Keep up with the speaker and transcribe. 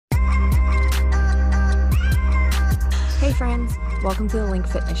friends. Welcome to the Link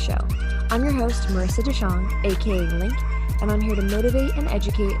Fitness Show. I'm your host, Marissa Deschong, aka Link, and I'm here to motivate and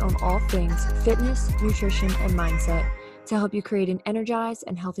educate on all things fitness, nutrition, and mindset to help you create an energized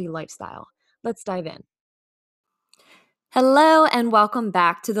and healthy lifestyle. Let's dive in. Hello, and welcome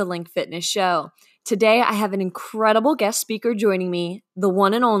back to the Link Fitness Show. Today, I have an incredible guest speaker joining me, the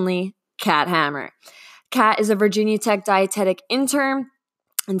one and only Kat Hammer. Kat is a Virginia Tech dietetic intern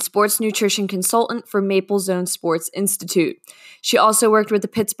and sports nutrition consultant for Maple Zone Sports Institute. She also worked with the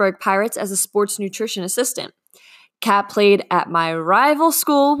Pittsburgh Pirates as a sports nutrition assistant. Kat played at my rival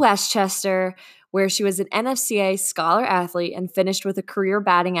school, Westchester, where she was an NFCA scholar athlete and finished with a career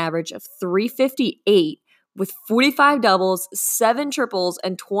batting average of .358 with 45 doubles, 7 triples,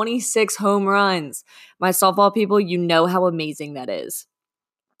 and 26 home runs. My softball people, you know how amazing that is.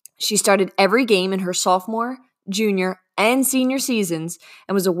 She started every game in her sophomore, junior, and senior seasons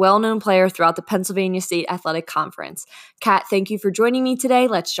and was a well-known player throughout the Pennsylvania State Athletic Conference. Kat, thank you for joining me today.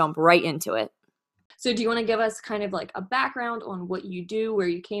 Let's jump right into it. So do you want to give us kind of like a background on what you do, where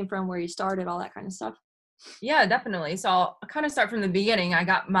you came from, where you started, all that kind of stuff? Yeah, definitely. So I'll kind of start from the beginning. I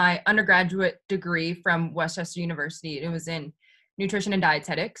got my undergraduate degree from Westchester University. It was in nutrition and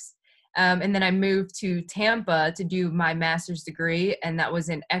dietetics. And then I moved to Tampa to do my master's degree, and that was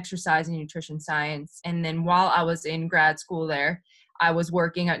in exercise and nutrition science. And then while I was in grad school there, I was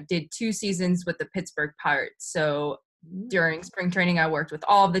working, I did 2 seasons with the Pittsburgh Pirates. So during spring training, I worked with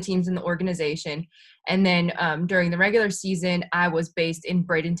all of the teams in the organization. And then during the regular season, I was based in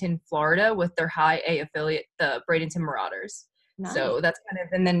Bradenton, Florida with their high A affiliate, the Bradenton Marauders. Nice. So that's kind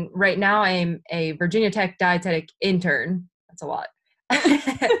of, and then right now I'm a Virginia Tech dietetic intern. That's a lot.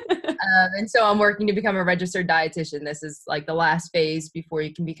 And so I'm working to become a registered dietitian. This is like the last phase before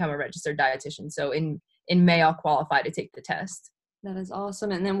you can become a registered dietitian. So in May, I'll qualify to take the test. That is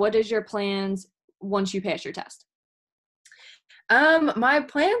awesome. And then what is your plans once you pass your test? My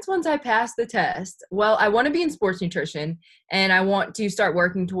plans once I pass the test, well, I want to be in sports nutrition, and I want to start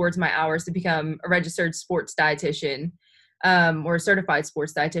working towards my hours to become a registered sports dietitian, or a certified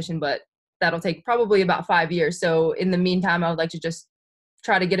sports dietitian, but that'll take probably about 5 years. So in the meantime, I would like to just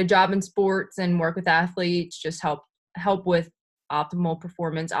try to get a job in sports and work with athletes, just help with optimal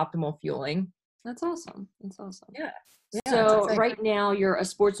performance, optimal fueling. That's awesome. Yeah. So right now you're a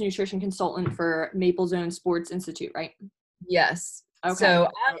sports nutrition consultant for Maple Zone Sports Institute, right? Yes. Okay. So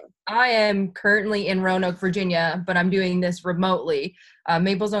I am currently in Roanoke, Virginia, but I'm doing this remotely.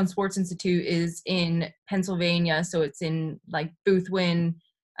 Maple Zone Sports Institute is in Pennsylvania, so it's in like Boothwyn,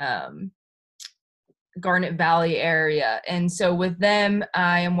 Garnet Valley area. And so with them,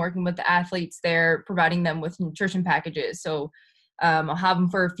 I am working with the athletes there, providing them with nutrition packages. So I'll have them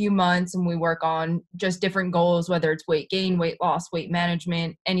for a few months, and we work on just different goals, whether it's weight gain, weight loss, weight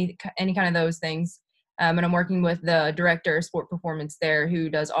management, any kind of those things. And I'm working with the director of sport performance there, who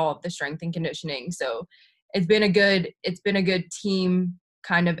does all of the strength and conditioning. So it's been a good team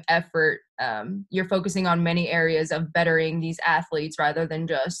kind of effort. You're focusing on many areas of bettering these athletes rather than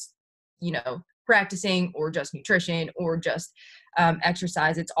just, practicing or just nutrition or just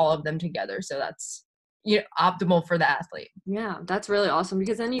exercise. It's all of them together. So that's, optimal for the athlete. Yeah, that's really awesome,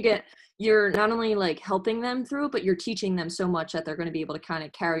 because then you're not only like helping them through, but you're teaching them so much that they're going to be able to kind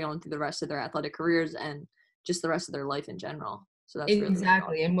of carry on through the rest of their athletic careers and just the rest of their life in general. So that's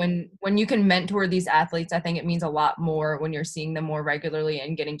exactly. Really awesome. And when you can mentor these athletes, I think it means a lot more when you're seeing them more regularly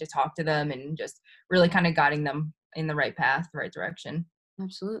and getting to talk to them and just really kind of guiding them in the right path, the right direction.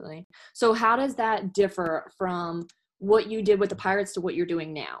 Absolutely. So how does that differ from what you did with the Pirates to what you're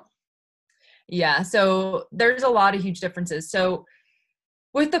doing now? Yeah, so there's a lot of huge differences. So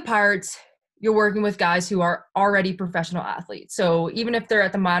with the Pirates, you're working with guys who are already professional athletes. So even if they're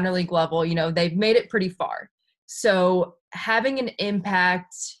at the minor league level, they've made it pretty far. So having an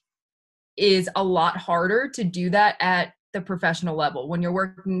impact is a lot harder to do that at the professional level. When you're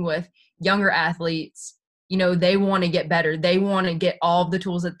working with younger athletes, they want to get better. They want to get all of the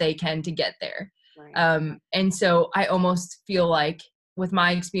tools that they can to get there. Right. And so I almost feel like, with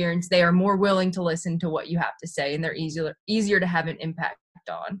my experience, they are more willing to listen to what you have to say, and they're easier to have an impact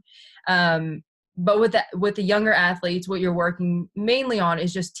on. But with the younger athletes, what you're working mainly on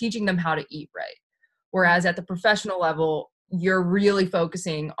is just teaching them how to eat right. Whereas at the professional level, you're really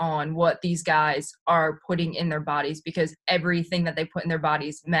focusing on what these guys are putting in their bodies, because everything that they put in their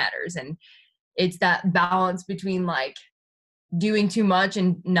bodies matters. And it's that balance between like doing too much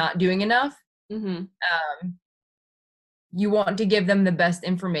and not doing enough. Mm-hmm. You want to give them the best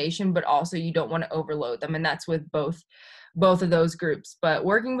information, but also you don't want to overload them. And that's with both of those groups. But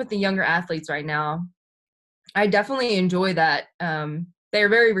working with the younger athletes right now, I definitely enjoy that. They're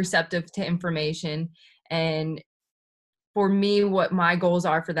very receptive to information, and for me, what my goals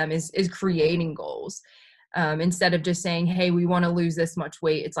are for them is creating goals. Instead of just saying, hey, we want to lose this much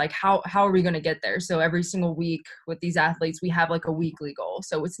weight. It's like, how are we going to get there? So every single week with these athletes, we have like a weekly goal.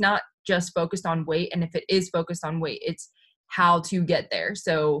 So it's not just focused on weight. And if it is focused on weight, it's how to get there.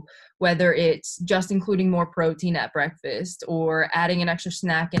 So whether it's just including more protein at breakfast or adding an extra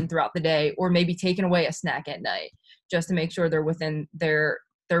snack in throughout the day, or maybe taking away a snack at night, just to make sure they're within their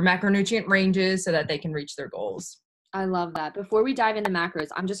macronutrient ranges so that they can reach their goals. I love that. Before we dive into macros,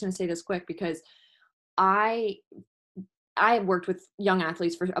 I'm just going to say this quick because I have worked with young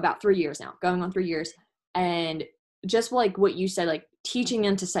athletes for about 3 years now, going on 3 years. And just like what you said, like teaching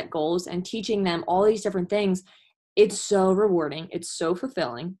them to set goals and teaching them all these different things, it's so rewarding. It's so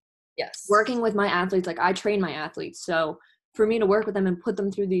fulfilling. Yes. Working with my athletes, like I train my athletes. So for me to work with them and put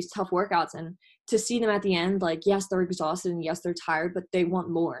them through these tough workouts and to see them at the end, like, yes, they're exhausted and yes, they're tired, but they want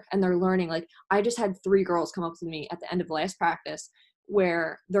more and they're learning. Like I just had 3 girls come up to me at the end of last practice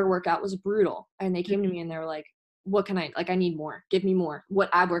where their workout was brutal. And they came to me and they were like, what can I need more. Give me more. What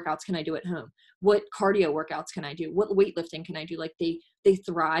ab workouts can I do at home? What cardio workouts can I do? What weightlifting can I do? Like they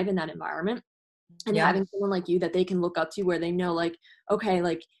thrive in that environment. And having someone like you that they can look up to where they know like, okay,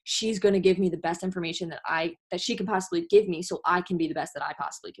 like she's going to give me the best information that she can possibly give me so I can be the best that I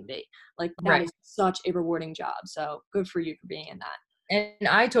possibly can be. Like that is such a rewarding job. So good for you for being in that. And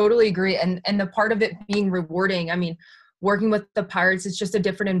I totally agree. And the part of it being rewarding, I mean, working with the Pirates, it's just a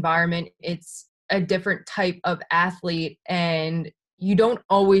different environment. It's a different type of athlete, and you don't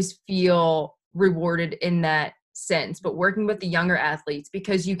always feel rewarded in that sense. But working with the younger athletes,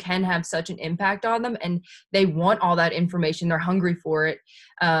 because you can have such an impact on them and they want all that information, they're hungry for it.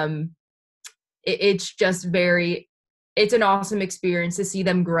 It's just it's an awesome experience to see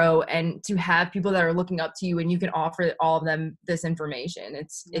them grow and to have people that are looking up to you and you can offer all of them this information.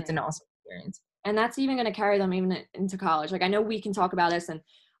 It's an awesome experience. And that's even going to carry them even into college. Like I know we can talk about this, and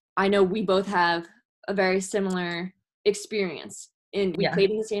I know we both have a very similar experience. And we played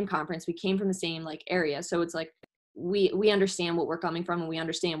in the same conference. We came from the same like area. So it's like we understand what we're coming from and we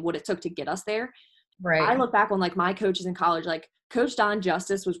understand what it took to get us there. Right. I look back on like my coaches in college, like Coach Don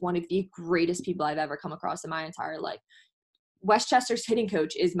Justice was one of the greatest people I've ever come across in my entire life. Westchester's hitting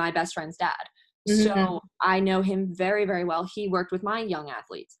coach is my best friend's dad. Mm-hmm. So I know him very, very well. He worked with my young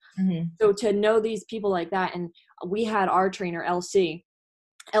athletes. Mm-hmm. So to know these people like that, and we had our trainer, LC.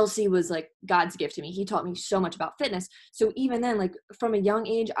 LC was like God's gift to me. He taught me so much about fitness. So even then, like from a young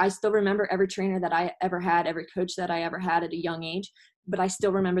age, I still remember every trainer that I ever had, every coach that I ever had at a young age. But I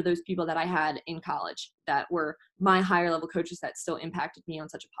still remember those people that I had in college that were my higher level coaches that still impacted me on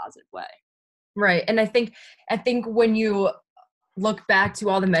such a positive way. Right. And I think when you look back to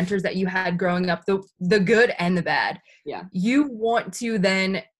all the mentors that you had growing up, the good and the bad, you want to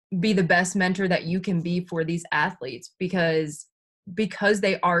then be the best mentor that you can be for these athletes because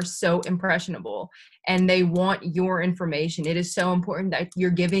they are so impressionable and they want your information. It is so important that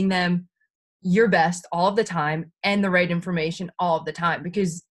you're giving them your best all of the time and the right information all of the time,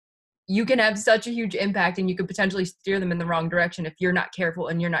 because you can have such a huge impact and you could potentially steer them in the wrong direction if you're not careful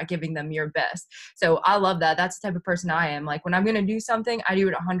and you're not giving them your best. So I love that. That's the type of person I am. Like when I'm going to do something, I do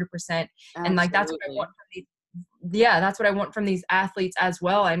it 100%. Absolutely. And like, that's what I want that's what I want from these athletes as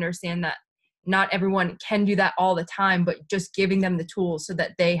well. I understand that not everyone can do that all the time, but just giving them the tools so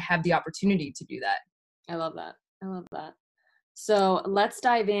that they have the opportunity to do that. I love that. So let's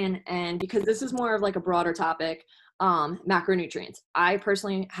dive in, and because this is more of like a broader topic, macronutrients. I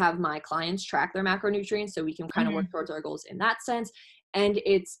personally have my clients track their macronutrients so we can kind of work towards our goals in that sense. And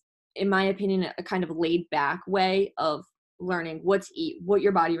it's, in my opinion, a kind of laid back way of learning what to eat, what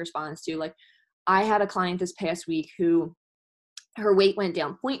your body responds to. Like I had a client this past week who her weight went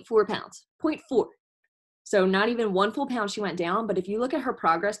down 0.4 pounds, 0.4. So not even 1 full pound she went down. But if you look at her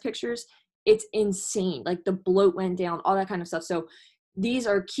progress pictures, it's insane. Like the bloat went down, all that kind of stuff. So these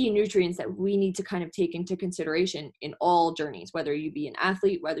are key nutrients that we need to kind of take into consideration in all journeys, whether you be an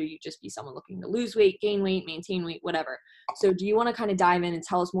athlete, whether you just be someone looking to lose weight, gain weight, maintain weight, whatever. So do you want to kind of dive in and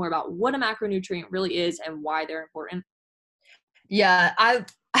tell us more about what a macronutrient really is and why they're important? Yeah, I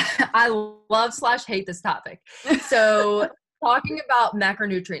love/hate this topic. So talking about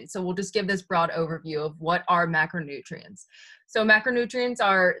macronutrients. So we'll just give this broad overview of what are macronutrients. So macronutrients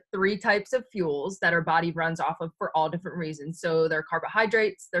are 3 types of fuels that our body runs off of for all different reasons. So they're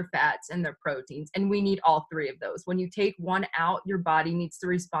carbohydrates, they're fats, and they're proteins. And we need all 3 of those. When you take one out, your body needs to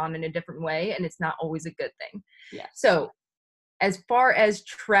respond in a different way, and it's not always a good thing. Yeah. So as far as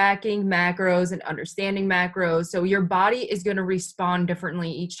tracking macros and understanding macros, so your body is going to respond differently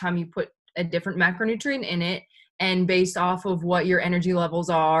each time you put a different macronutrient in it, and based off of what your energy levels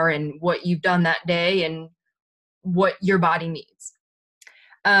are and what you've done that day and what your body needs.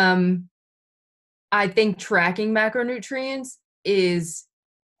 I think tracking macronutrients is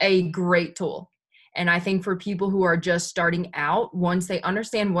a great tool. And I think for people who are just starting out, once they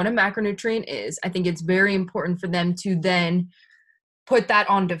understand what a macronutrient is, I think it's very important for them to then put that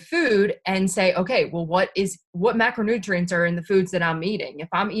onto food and say, okay, well, what macronutrients are in the foods that I'm eating? If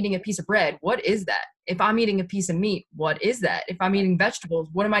I'm eating a piece of bread, what is that? If I'm eating a piece of meat, what is that? If I'm eating vegetables,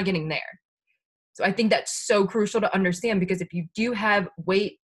 what am I getting there? So I think that's so crucial to understand, because if you do have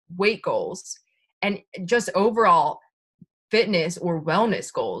weight goals and just overall fitness or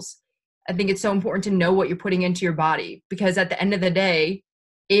wellness goals, I think it's so important to know what you're putting into your body, because at the end of the day,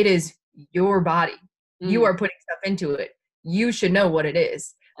 it is your body. You are putting stuff into it. You should know what it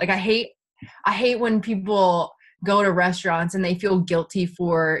is. Like I hate when people go to restaurants and they feel guilty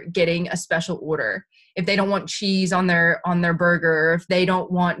for getting a special order. If they don't want cheese on their burger, or if they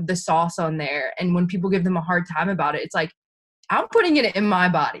don't want the sauce on there. And when people give them a hard time about it, it's like, I'm putting it in my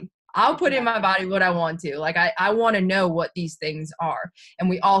body. I'll put in my body what I want to. Like I want to know what these things are. And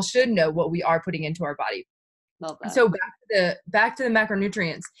we all should know what we are putting into our body. Love that. So back to the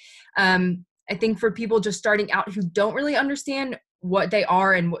macronutrients. I think for people just starting out who don't really understand what they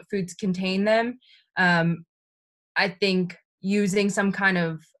are and what foods contain them, I think using some kind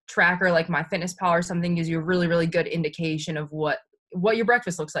of tracker like MyFitnessPal or something gives you a really, really good indication of what your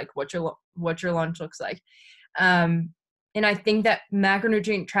breakfast looks like, what your lunch looks like. And I think that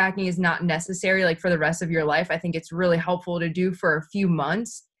macronutrient tracking is not necessary like for the rest of your life. I think it's really helpful to do for a few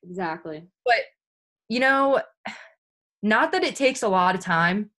months. Exactly. But, not that it takes a lot of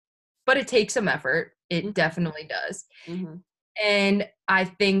time, but it takes some effort. It definitely does. Mm-hmm. And I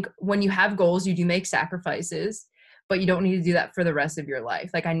think when you have goals, you do make sacrifices, but you don't need to do that for the rest of your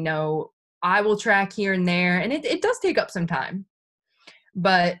life. Like I know I will track here and there, and it does take up some time.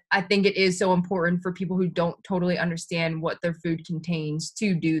 But I think it is so important for people who don't totally understand what their food contains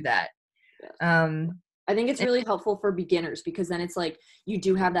to do that. Yes. I think it's really helpful for beginners, because then it's like you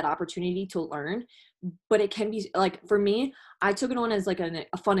do have that opportunity to learn, but it can be like, for me, I took it on as like a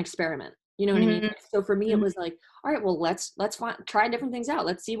fun experiment. You know what I mean? So for me, it was like, all right, well, let's try different things out.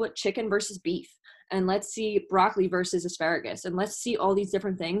 Let's see what chicken versus beef, and let's see broccoli versus asparagus, and let's see all these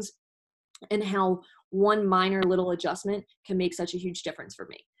different things and how one minor little adjustment can make such a huge difference for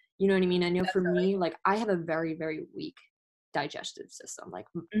me. You know what I mean? I know for me, like I have a very, very weak digestive system. Like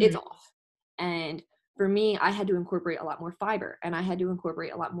it's off. And for me, I had to incorporate a lot more fiber, and I had to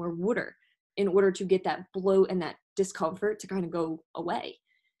incorporate a lot more water in order to get that bloat and that discomfort to kind of go away.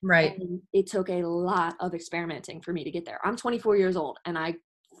 Right. And it took a lot of experimenting for me to get there. I'm 24 years old, and I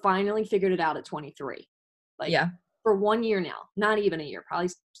finally figured it out at 23. Like for 1 year now, not even a year, probably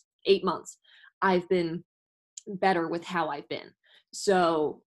 8 months, I've been better with how I've been.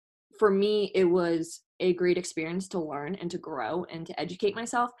 So for me, it was a great experience to learn and to grow and to educate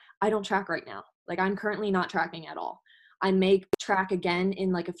myself. I don't track right now. Like I'm currently not tracking at all. I may track again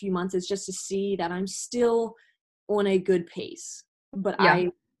in like a few months. It's just to see that I'm still on a good pace. But I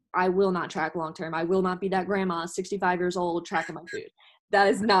will not track long term. I will not be that grandma, 65 years old, tracking my food. That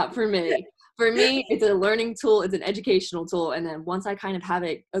is not for me. For me, it's a learning tool. It's an educational tool. And then once I kind of have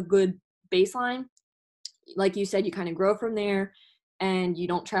a good baseline, like you said, you kind of grow from there, and you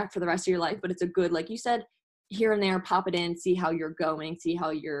don't track for the rest of your life. But it's a good, like you said, here and there, pop it in, see how you're going, see how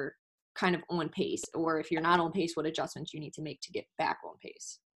you're kind of on pace. Or if you're not on pace, what adjustments you need to make to get back on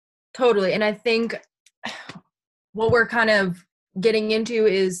pace. Totally. And I think what we're kind of getting into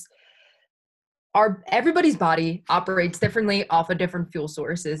is everybody's body operates differently off of different fuel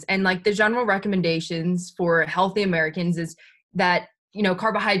sources. And like the general recommendations for healthy Americans is that,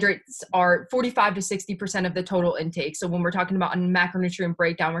 carbohydrates are 45 to 60% of the total intake. So when we're talking about a macronutrient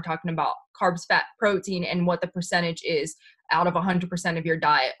breakdown, we're talking about carbs, fat, protein, and what the percentage is out of 100% of your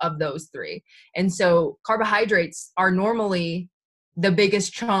diet of those three. And so carbohydrates are normally the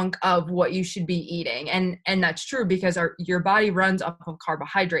biggest chunk of what you should be eating. And that's true because your body runs off of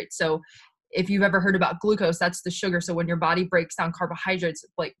carbohydrates. So if you've ever heard about glucose, that's the sugar. So when your body breaks down carbohydrates,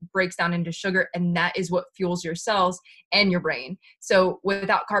 like breaks down into sugar, and that is what fuels your cells and your brain. So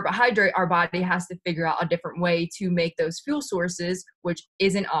without carbohydrate, our body has to figure out a different way to make those fuel sources, which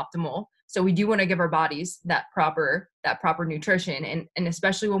isn't optimal. So we do want to give our bodies that proper nutrition. And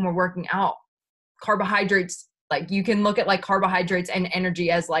especially when we're working out, carbohydrates, like you can look at like carbohydrates and energy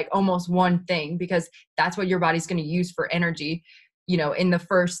as like almost one thing, because that's what your body's going to use for energy, in the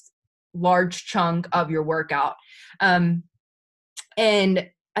first large chunk of your workout. And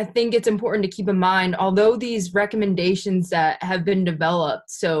I think it's important to keep in mind, although these recommendations that have been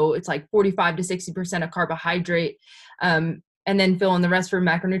developed, so it's like 45 to 60% of carbohydrate, and then fill in the rest for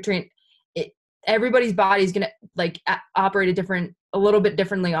macronutrient, everybody's body is going to like operate a little bit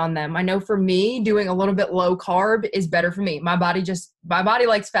differently on them. I know for me, doing a little bit low carb is better for me. My body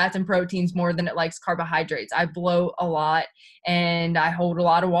likes fats and proteins more than it likes carbohydrates. I bloat a lot and I hold a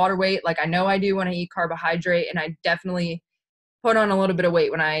lot of water weight. Like I know I do when I eat carbohydrate, and I definitely put on a little bit of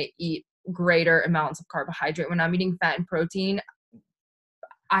weight when I eat greater amounts of carbohydrate. When I'm eating fat and protein,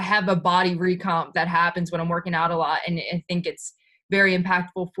 I have a body recomp that happens when I'm working out a lot. And I think it's very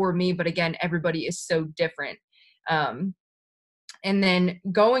impactful for me. But again, everybody is so different. And then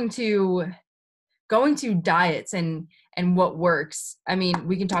going to diets and what works. I mean,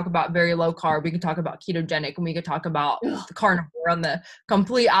 we can talk about very low carb, we can talk about ketogenic, and we could talk about the carnivore on the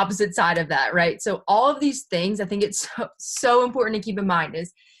complete opposite side of that, right? So all of these things, I think it's so important to keep in mind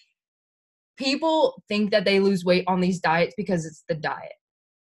is people think that they lose weight on these diets because it's the diet.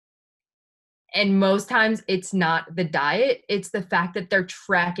 And most times it's not the diet, it's the fact that they're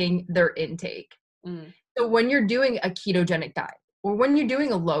tracking their intake. So when you're doing a ketogenic diet or when you're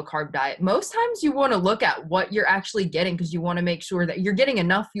doing a low carb diet, most times you want to look at what you're actually getting, because you want to make sure that you're getting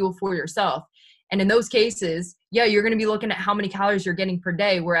enough fuel for yourself. And in those cases, yeah, you're going to be looking at how many calories you're getting per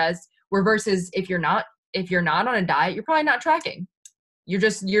day. Versus if you're not on a diet, you're probably not tracking. You're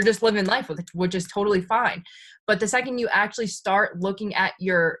just living life with it, which is totally fine. But the second you actually start looking at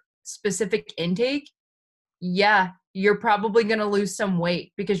your specific intake, yeah, you're probably going to lose some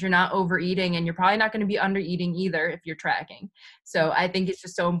weight because you're not overeating, and you're probably not going to be undereating either if you're tracking. So I think it's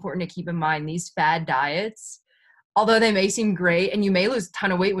just so important to keep in mind these fad diets, although they may seem great and you may lose a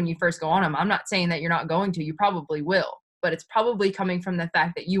ton of weight when you first go on them. I'm not saying that you're not going to, you probably will, but it's probably coming from the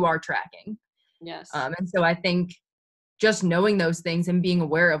fact that you are tracking. Yes. And so I think just knowing those things and being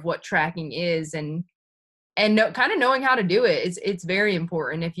aware of what tracking is and kind of knowing how to do it, it's very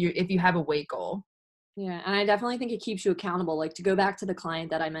important if you have a weight goal. Yeah, and I definitely think it keeps you accountable. Like, to go back to the client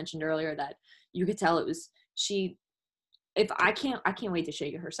that I mentioned earlier, that you could tell it was I can't wait to show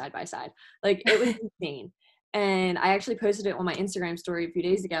you her side by side. Like, it was insane. And I actually posted it on my Instagram story a few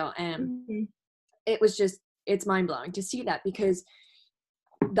days ago, and it was just, it's mind blowing to see that, because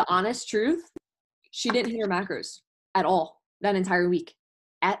the honest truth, she didn't hit her macros at all that entire week,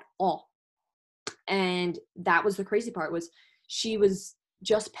 at all. And that was the crazy part, was she was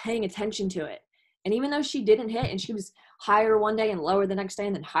just paying attention to it. And even though she didn't hit, and she was higher one day and lower the next day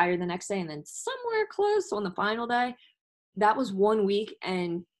and then higher the next day and then somewhere close on the final day, that was 1 week.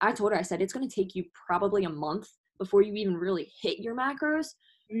 And I told her, I said, it's going to take you probably a month before you even really hit your macros.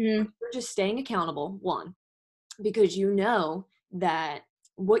 You're just staying accountable, one, because you know that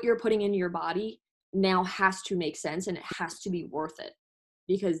what you're putting into your body now has to make sense and it has to be worth it,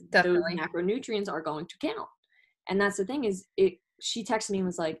 because Definitely. those macronutrients are going to count. And that's the thing is, she texted me and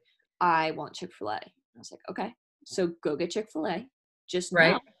was like, I want Chick-fil-A. I was like, okay, so go get Chick-fil-A. Just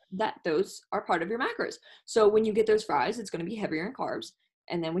know that those are part of your macros. So when you get those fries, it's going to be heavier in carbs.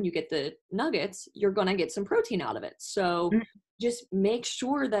 And then when you get the nuggets, you're going to get some protein out of it. So just make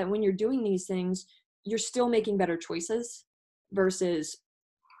sure that when you're doing these things, you're still making better choices versus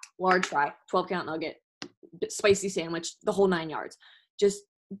large fry, 12-count nugget, spicy sandwich, the whole 9 yards. Just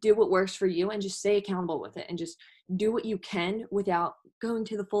do what works for you and just stay accountable with it, and just do what you can without going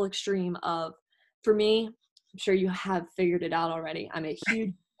to the full extreme of, for me, I'm sure you have figured it out already, I'm a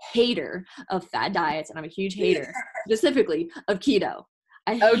huge hater of fad diets, and I'm a huge hater specifically of keto.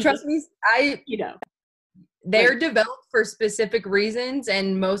 Trust me, keto. They're developed for specific reasons,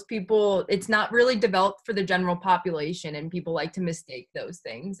 and most people, it's not really developed for the general population, and people like to mistake those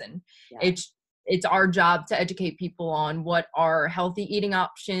things. And it's our job to educate people on what are healthy eating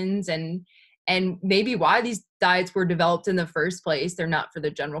options and maybe why these diets were developed in the first place. They're not for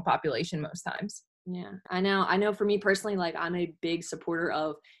the general population most times. Yeah, I know for me personally, like, I'm a big supporter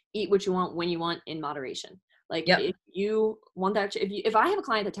of eat what you want when you want, in moderation. Like, if you want that, if I have a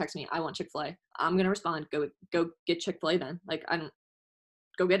client that texts me, I want Chick-fil-A, I'm going to respond, go get Chick-fil-A then. Like,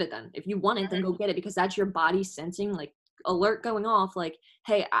 go get it then. If you want it, then go get it, because that's your body sensing, like, alert going off, like,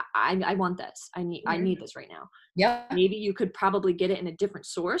 hey, I want this. I need this right now. Yeah. Maybe you could probably get it in a different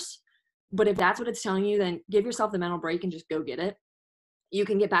source, but if that's what it's telling you, then give yourself the mental break and just go get it. You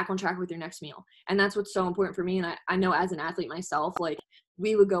can get back on track with your next meal. And that's what's so important for me. And I know as an athlete myself, like,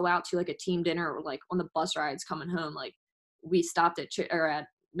 we would go out to like a team dinner, or like on the bus rides coming home, like, we stopped at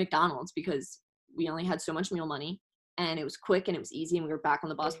McDonald's because we only had so much meal money, and it was quick and it was easy, and we were back on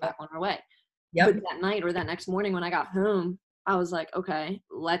the bus, back on our way. But that night or that next morning when I got home, I was like, okay,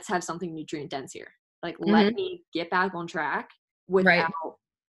 let's have something nutrient dense here. Like, let me get back on track without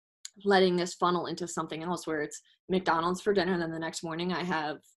letting this funnel into something else where it's McDonald's for dinner, and then the next morning I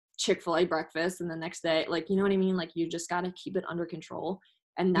have Chick-fil-A breakfast, and the next day, like, you know what I mean? Like, you just got to keep it under control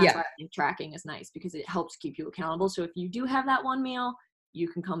And that's Yeah. why I think tracking is nice, because it helps keep you accountable. So if you do have that one meal, you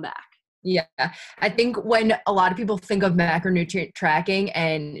can come back. Yeah. I think when a lot of people think of macronutrient tracking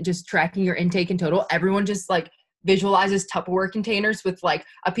and just tracking your intake in total, everyone just like visualizes Tupperware containers with like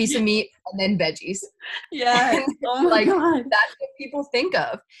a piece of meat and then veggies. Yeah. And Oh my like God. that's what people think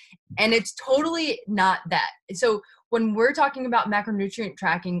of. And it's totally not that. So when we're talking about macronutrient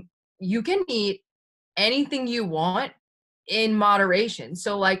tracking, you can eat anything you want in moderation.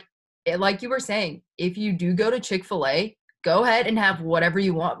 So like you were saying, if you do go to Chick-fil-A, go ahead and have whatever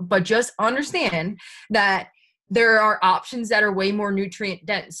you want, but just understand that there are options that are way more nutrient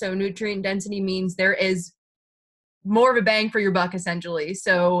dense. So nutrient density means there is more of a bang for your buck, essentially.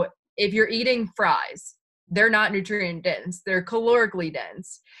 So if you're eating fries, they're not nutrient dense, they're calorically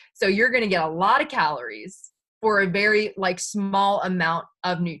dense. So you're going to get a lot of calories for a very like small amount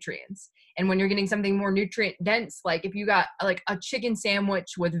of nutrients. And when you're getting something more nutrient dense, like if you got like a chicken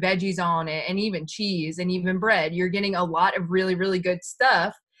sandwich with veggies on it and even cheese and even bread, you're getting a lot of really, really good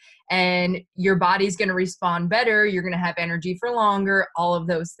stuff. And your body's going to respond better. You're going to have energy for longer, all of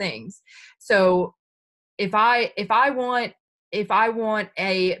those things. So if I want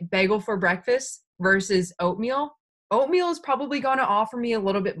a bagel for breakfast versus oatmeal, oatmeal is probably going to offer me a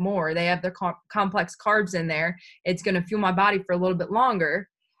little bit more. They have the complex carbs in there. It's going to fuel my body for a little bit longer.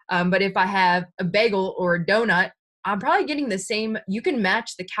 But if I have a bagel or a donut, I'm probably getting the same. You can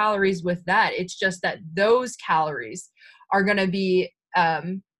match the calories with that. It's just that those calories are going to be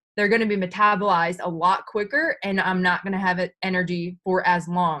they're going to be metabolized a lot quicker, and I'm not going to have energy for as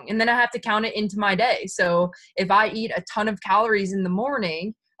long. And then I have to count it into my day. So if I eat a ton of calories in the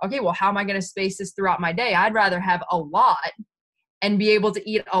morning, okay, well, how am I going to space this throughout my day? I'd rather have a lot and be able to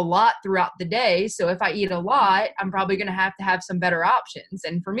eat a lot throughout the day. So if I eat a lot, I'm probably going to have some better options.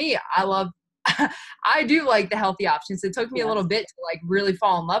 And for me, I do like the healthy options. It took me a little bit to like really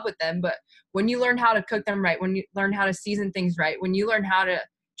fall in love with them. But when you learn how to cook them right, when you learn how to season things right, when you learn how to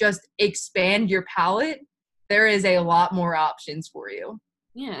just expand your palate, there is a lot more options for you.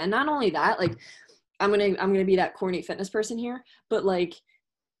 Yeah. And not only that, like I'm gonna be that corny fitness person here, but like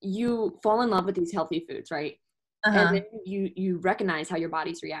you fall in love with these healthy foods, right? And then you recognize how your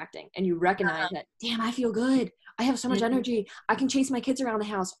body's reacting, and you recognize that, damn, I feel good. I have so much energy. I can chase my kids around the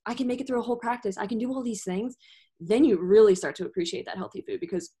house. I can make it through a whole practice. I can do all these things. Then you really start to appreciate that healthy food,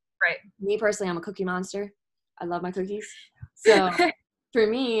 because me personally, I'm a cookie monster. I love my cookies. So for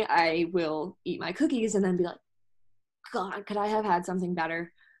me, I will eat my cookies and then be like, God, could I have had something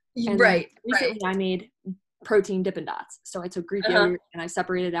better? And recently I made protein Dippin' Dots. So I took Greek yogurt and I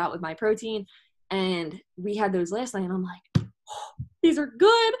separated it out with my protein. And we had those last night, and I'm like, oh, these are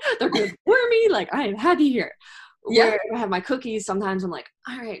good. They're good for me. Like, I am happy here. Where I have my cookies, sometimes I'm like,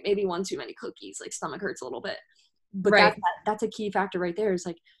 all right, maybe one too many cookies. Like, stomach hurts a little bit. But that's a key factor right there. Is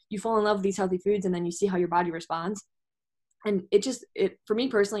like, you fall in love with these healthy foods, and then you see how your body responds. And it for me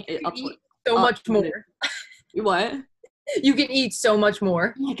personally, it ups so much more. What? You can eat so much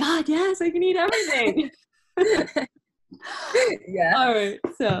more. Oh my God, yes, I can eat everything. Yeah. All right.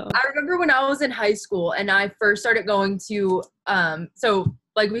 So I remember when I was in high school and I first started going to, so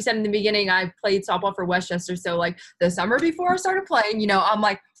like we said in the beginning, I played softball for Westchester. So like the summer before I started playing, I'm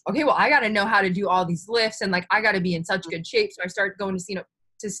like, okay, well, I got to know how to do all these lifts, and like, I got to be in such good shape. So I started going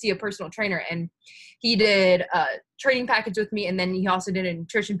to see a personal trainer, and he did a training package with me. And then he also did a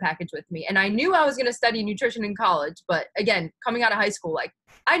nutrition package with me. And I knew I was going to study nutrition in college, but again, coming out of high school, like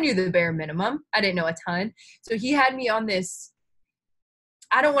I knew the bare minimum. I didn't know a ton. So he had me on this,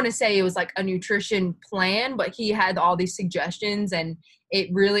 I don't want to say it was like a nutrition plan, but he had all these suggestions, and it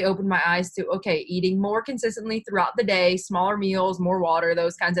really opened my eyes to, okay, eating more consistently throughout the day, smaller meals, more water,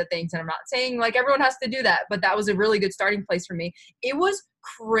 those kinds of things. And I'm not saying like everyone has to do that, but that was a really good starting place for me. It was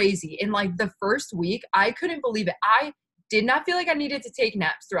crazy. In like the first week, I couldn't believe it. I did not feel like I needed to take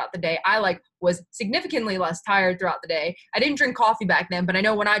naps throughout the day. I like was significantly less tired throughout the day. I didn't drink coffee back then, but I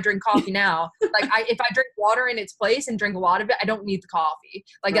know when I drink coffee now, like if I drink water in its place and drink a lot of it, I don't need the coffee.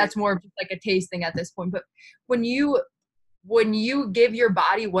 Like that's more of just like a taste thing at this point. But when you give your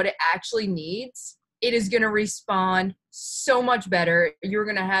body what it actually needs, it is going to respond so much better. You're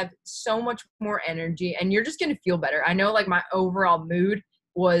going to have so much more energy, and you're just going to feel better. I know like my overall mood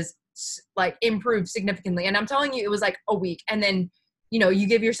was like improved significantly, and I'm telling you, it was like a week. And then you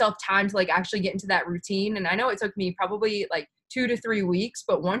give yourself time to like actually get into that routine. And I know it took me probably like 2 to 3 weeks,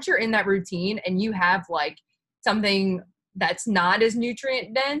 but once you're in that routine and you have like something that's not as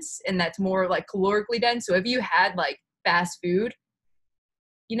nutrient dense and that's more like calorically dense, so if you had like fast food,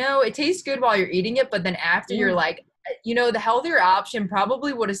 it tastes good while you're eating it, but then after you're like the healthier option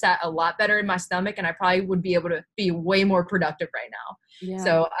probably would have sat a lot better in my stomach, and I probably would be able to be way more productive right now. Yeah.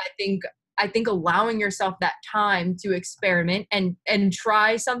 So I think allowing yourself that time to experiment and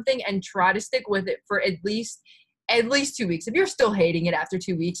try something and try to stick with it for at least 2 weeks. If you're still hating it after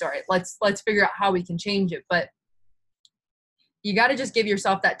 2 weeks, all right, let's figure out how we can change it. But you got to just give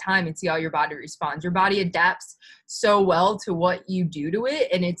yourself that time and see how your body responds. Your body adapts so well to what you do to it,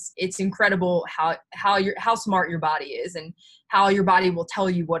 and it's incredible how smart your body is and how your body will tell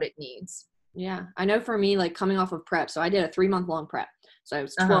you what it needs. Yeah. I know for me, like coming off of prep, so I did a 3-month long prep. So it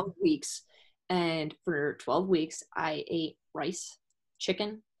was 12 weeks. And for 12 weeks, I ate rice,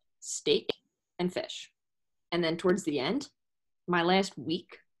 chicken, steak, and fish. And then towards the end, my last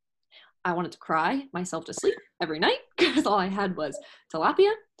week, I wanted to cry myself to sleep every night because all I had was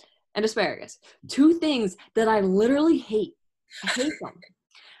tilapia and asparagus. 2 things that I literally hate. I hate them.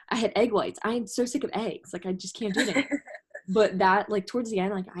 I had egg whites. I'm so sick of eggs. Like, I just can't do them. But that, like, towards the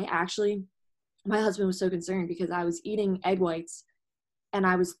end, like, my husband was so concerned because I was eating egg whites and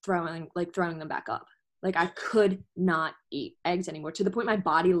I was throwing them back up. Like, I could not eat eggs anymore, to the point my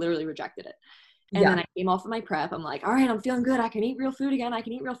body literally rejected it. And then I came off of my prep. I'm like, all right, I'm feeling good. I can eat real food again.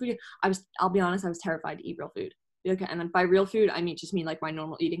 I'll be honest, I was terrified to eat real food. Okay. And then by real food, I mean like my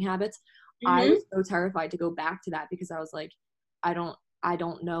normal eating habits. I was so terrified to go back to that because I was like, I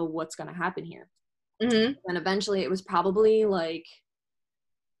don't know what's going to happen here. And eventually it was probably like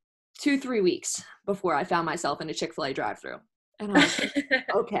 2-3 weeks before I found myself in a Chick-fil-A drive-thru. And I was like,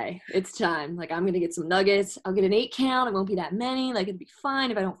 okay, it's time. Like, I'm going to get some nuggets. I'll get an 8 count. It won't be that many. Like, it'll be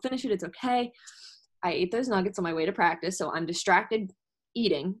fine. If I don't finish it, it's okay. I ate those nuggets on my way to practice. So I'm distracted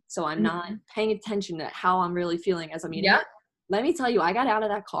eating. So I'm not paying attention to how I'm really feeling as I'm eating. Yeah. Let me tell you, I got out of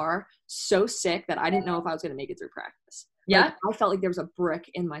that car so sick that I didn't know if I was going to make it through practice. Yeah. Like, I felt like there was a brick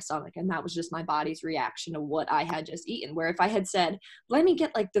in my stomach, and that was just my body's reaction to what I had just eaten. Where if I had said, let me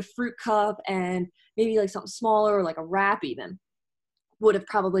get like the fruit cup and maybe like something smaller or like a wrap even, would have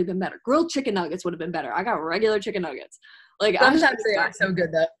probably been better. Grilled chicken nuggets would have been better. I got regular chicken nuggets. Like, sometimes they are so good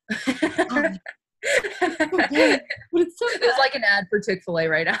though. But it's so good. It's like an ad for Chick-fil-A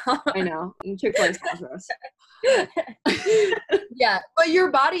right now. I know. Chick-fil-A sponsor us. Yeah, but your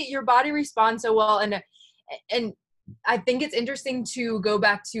body responds so well, and I think it's interesting to go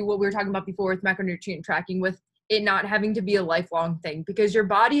back to what we were talking about before with macronutrient tracking, with it not having to be a lifelong thing, because your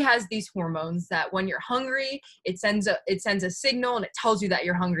body has these hormones that when you're hungry, it sends a signal and it tells you that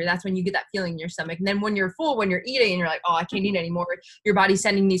you're hungry. That's when you get that feeling in your stomach. And then when you're full, when you're eating and you're like, oh, I can't eat anymore, your body's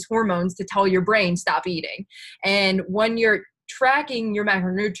sending these hormones to tell your brain stop eating. And when you're tracking your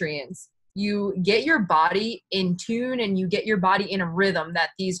macronutrients, you get your body in tune and you get your body in a rhythm that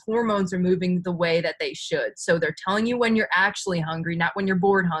these hormones are moving the way that they should. So they're telling you when you're actually hungry, not when you're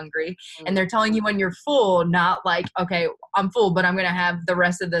bored hungry. And they're telling you when you're full, not like, okay, I'm full, but I'm going to have the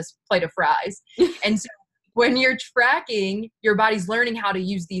rest of this plate of fries. And so when you're tracking, your body's learning how to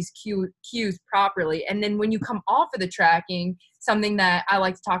use these cues properly. And then when you come off of the tracking, something that I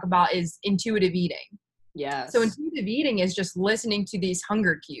like to talk about is intuitive eating. Yeah. So intuitive eating is just listening to these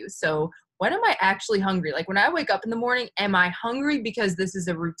hunger cues. So when am I actually hungry? Like, when I wake up in the morning, am I hungry because this is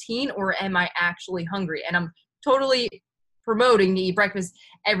a routine, or am I actually hungry? And I'm totally promoting to eat breakfast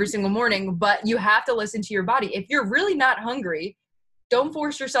every single morning, but you have to listen to your body. If you're really not hungry, don't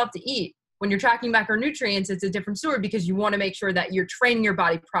force yourself to eat. When you're tracking macronutrients, it's a different story because you want to make sure that you're training your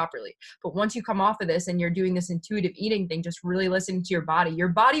body properly. But once you come off of this and you're doing this intuitive eating thing, just really listening to your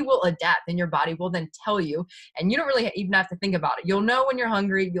body will adapt, and your body will then tell you, and you don't really even have to think about it. You'll know when you're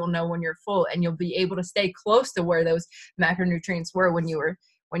hungry, you'll know when you're full, and you'll be able to stay close to where those macronutrients were when you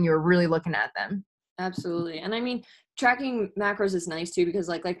were really looking at them. Absolutely. And I mean, tracking macros is nice too, because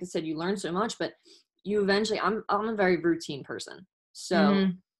like I said, you learn so much, but you eventually, I'm a very routine person. So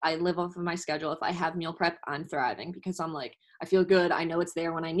I live off of my schedule. If I have meal prep, I'm thriving because I'm like, I feel good. I know it's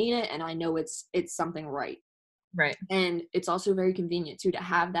there when I need it, and I know it's something right. Right. And it's also very convenient too to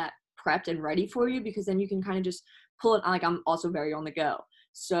have that prepped and ready for you, because then you can kind of just pull it. Like, I'm also very on the go.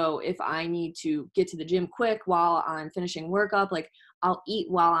 So if I need to get to the gym quick while I'm finishing work up, like, I'll eat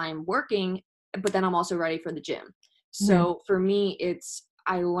while I'm working, but then I'm also ready for the gym. So for me,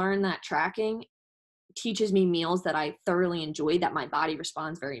 I learned that tracking teaches me meals that I thoroughly enjoy, that my body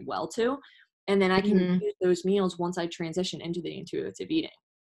responds very well to. And then I can use those meals once I transition into the intuitive eating.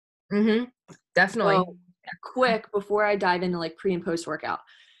 Definitely. So, quick, before I dive into like pre and post workout,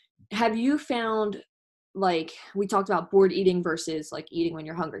 have you found, like, we talked about bored eating versus like eating when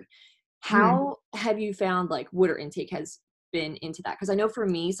you're hungry. How have you found like water intake has been into that? Because I know for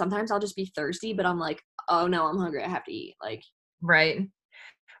me, sometimes I'll just be thirsty, but I'm like, oh no, I'm hungry, I have to eat. Like, right.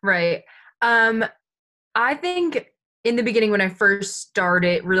 I think in the beginning, when I first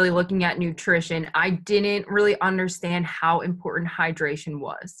started really looking at nutrition, I didn't really understand how important hydration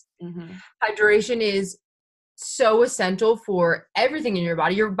was. Mm-hmm. Hydration is so essential for everything in your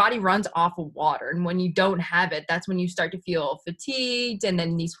body. Your body runs off of water. And when you don't have it, that's when you start to feel fatigued. And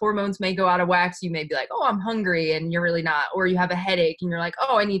then these hormones may go out of whack. So you may be like, oh, I'm hungry. And you're really not. Or you have a headache and you're like,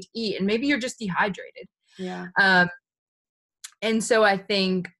 oh, I need to eat. And maybe you're just dehydrated. Yeah. And so I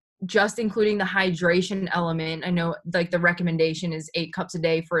think just including the hydration element, I know like the recommendation is 8 cups a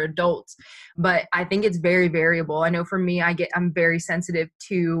day for adults, but I think it's very variable. I know for me, I'm very sensitive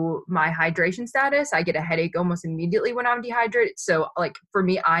to my hydration status. I get a headache almost immediately when I'm dehydrated. So like for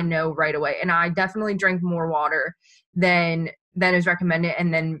me, I know right away. And I definitely drink more water than is recommended,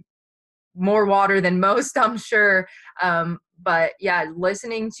 and then more water than most, I'm sure. But yeah,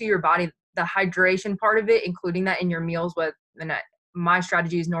 listening to your body, the hydration part of it, including that in your meals with, and my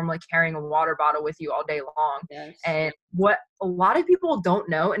strategy is normally carrying a water bottle with you all day long. Yes. And what a lot of people don't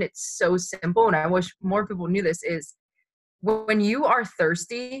know, and it's so simple, and I wish more people knew this, is when you are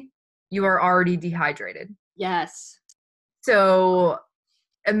thirsty, you are already dehydrated. Yes. So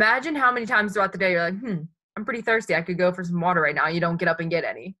imagine how many times throughout the day you're like, I'm pretty thirsty. I could go for some water right now. You don't get up and get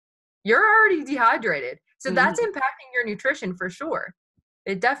any. You're already dehydrated. So that's impacting your nutrition for sure.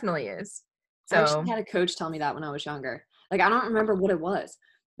 It definitely is. So I actually had a coach tell me that when I was younger. Like, I don't remember what it was,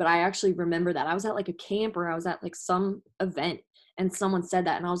 but I actually remember that. I was at like a camp, or I was at like some event, and someone said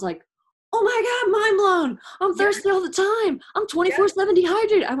that, and I was like, oh my God, mind blown. I'm thirsty all the time. I'm 24/7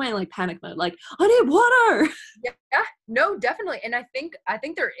 dehydrated. I went in like panic mode. Like, I need water. Yeah, no, definitely. And I think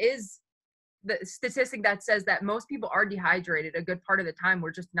there is the statistic that says that most people are dehydrated a good part of the time.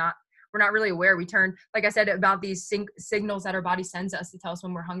 We're not really aware. We turn, like I said, about these signals that our body sends us to tell us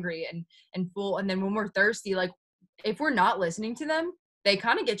when we're hungry and full. And then when we're thirsty, like if we're not listening to them, they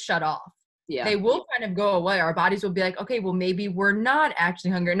kind of get shut off. Yeah. They will kind of go away. Our bodies will be like, okay, well, maybe we're not actually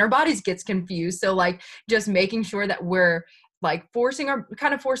hungry. And our bodies gets confused. So like just making sure that we're like forcing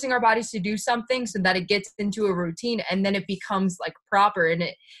our bodies to do something so that it gets into a routine, and then it becomes like proper, and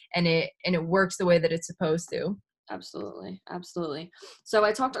it works the way that it's supposed to. Absolutely. Absolutely. So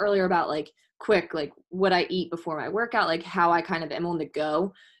I talked earlier about like what I eat before my workout, like how I kind of am on the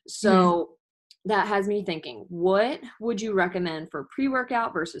go. So that has me thinking, what would you recommend for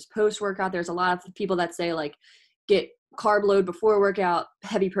pre-workout versus post-workout? There's a lot of people that say like get carb load before workout,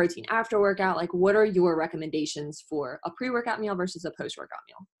 heavy protein after workout. Like, what are your recommendations for a pre-workout meal versus a post-workout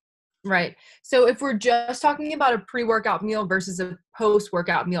meal? Right. So if we're just talking about a pre-workout meal versus a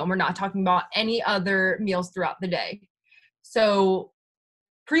post-workout meal, and we're not talking about any other meals throughout the day. So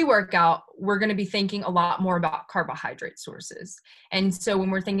pre-workout, we're going to be thinking a lot more about carbohydrate sources. And so when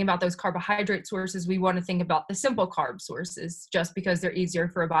we're thinking about those carbohydrate sources, we want to think about the simple carb sources just because they're easier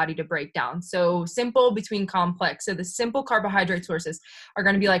for a body to break down. So simple between complex. So the simple carbohydrate sources are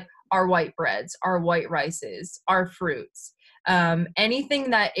going to be like our white breads, our white rices, our fruits.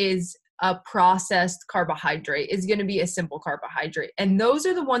 Anything that is a processed carbohydrate is going to be a simple carbohydrate. And those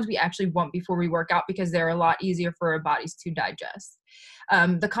are the ones we actually want before we work out because they're a lot easier for our bodies to digest.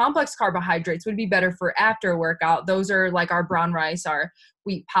 The complex carbohydrates would be better for after a workout. Those are like our brown rice, our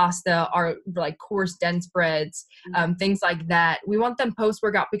wheat pasta, our like coarse dense breads, things like that. We want them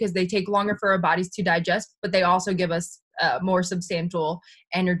post-workout because they take longer for our bodies to digest, but they also give us more substantial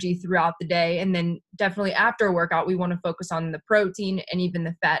energy throughout the day. And then definitely after a workout, we want to focus on the protein and even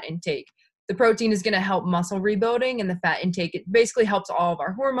the fat intake. The protein is going to help muscle rebuilding, and the fat intake, it basically helps all of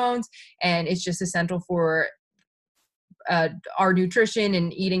our hormones, and it's just essential for our nutrition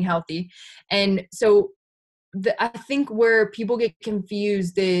and eating healthy. And so I think where people get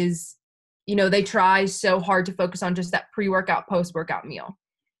confused is, they try so hard to focus on just that pre-workout, post-workout meal.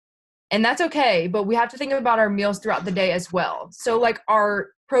 And that's okay, but we have to think about our meals throughout the day as well. So like our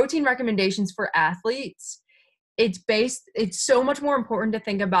protein recommendations for athletes, it's so much more important to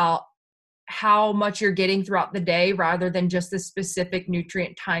think about how much you're getting throughout the day rather than just the specific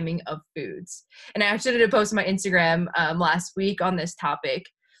nutrient timing of foods. And I actually did a post on my Instagram last week on this topic.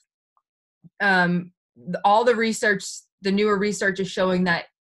 All the research, the newer research is showing that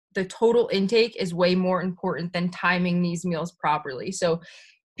the total intake is way more important than timing these meals properly. So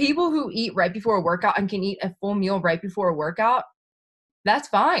people who eat right before a workout and can eat a full meal right before a workout, that's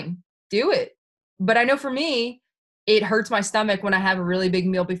fine. Do it. But I know for me, it hurts my stomach when I have a really big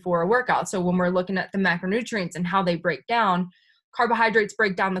meal before a workout. So when we're looking at the macronutrients and how they break down, carbohydrates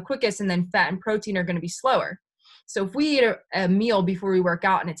break down the quickest, and then fat and protein are going to be slower. So if we eat a meal before we work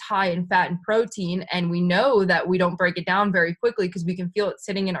out and it's high in fat and protein, and we know that we don't break it down very quickly because we can feel it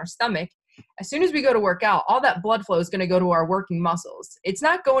sitting in our stomach, as soon as we go to work out, all that blood flow is going to go to our working muscles. It's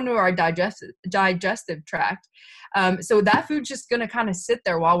not going to our digestive tract. So that food's just going to kind of sit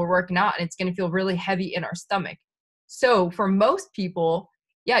there while we're working out, and it's going to feel really heavy in our stomach. So for most people,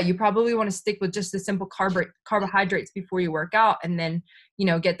 yeah, you probably want to stick with just the simple carbohydrates before you work out, and then, you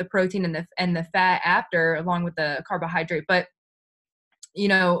know, get the protein and the fat after, along with the carbohydrate. But, you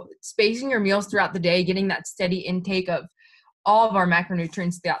know, spacing your meals throughout the day, getting that steady intake of all of our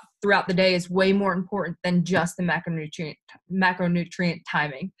macronutrients throughout the day is way more important than just the macronutrient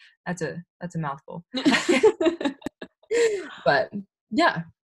timing. That's a mouthful. But yeah.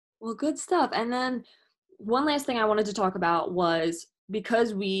 Well, good stuff. And then one last thing I wanted to talk about was,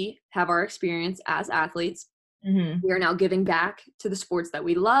 because we have our experience as athletes, we are now giving back to the sports that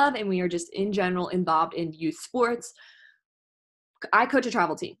we love, and we are just in general involved in youth sports. I coach a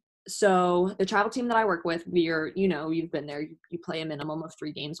travel team. So the travel team that I work with, we are, you know, you've been there, you play a minimum of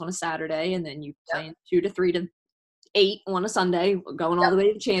 3 games on a Saturday, and then you play in 2 to 3 to 8 on a Sunday, going all the way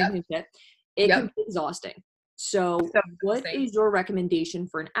to the championship. It can be exhausting. So what is your recommendation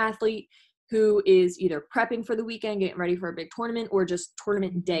for an athlete who is either prepping for the weekend, getting ready for a big tournament, or just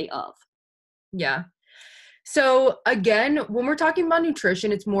tournament day of? Yeah. So again, when we're talking about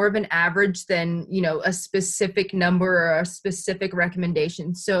nutrition, it's more of an average than, you know, a specific number or a specific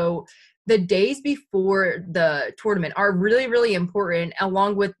recommendation. So the days before the tournament are really, really important,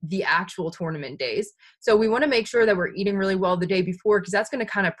 along with the actual tournament days. So we want to make sure that we're eating really well the day before, because that's going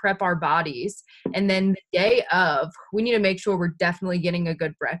to kind of prep our bodies. And then the day of, we need to make sure we're definitely getting a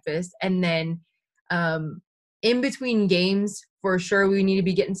good breakfast. And then in between games, for sure, we need to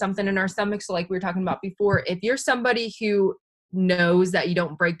be getting something in our stomach. So like we were talking about before, if you're somebody who knows that you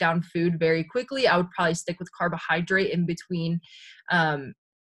don't break down food very quickly, I would probably stick with carbohydrate in between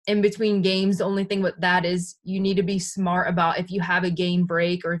games. The only thing with that is you need to be smart about if you have a game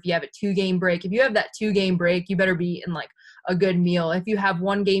break, or if you have a 2-game break. If you have that 2-game break, you better be in like a good meal. If you have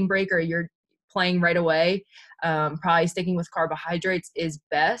 1 game break, or you're playing right away, probably sticking with carbohydrates is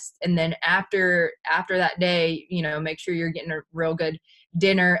best. And then after that day, you know, make sure you're getting a real good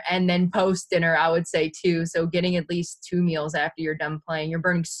dinner. And then post dinner, I would say too, so getting at least 2 meals after you're done playing. You're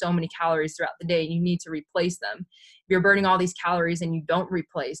burning so many calories throughout the day, and you need to replace them. If you're burning all these calories and you don't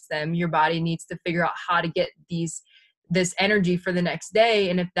replace them, your body needs to figure out how to get this energy for the next day.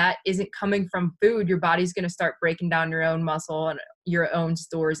 And if that isn't coming from food, your body's going to start breaking down your own muscle and your own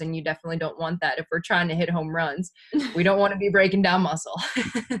stores. And you definitely don't want that. If we're trying to hit home runs, we don't want to be breaking down muscle.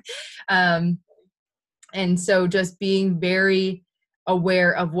 And so just being very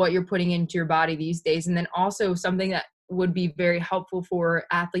aware of what you're putting into your body these days. And then also something that would be very helpful for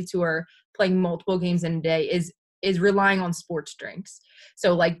athletes who are playing multiple games in a day is relying on sports drinks.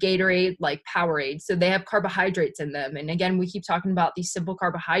 So like Gatorade, like Powerade. So they have carbohydrates in them. And again, we keep talking about these simple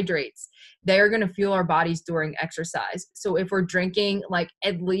carbohydrates. They are going to fuel our bodies during exercise. So if we're drinking like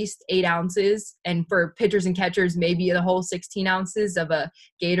at least 8 ounces, and for pitchers and catchers, maybe the whole 16 ounces of a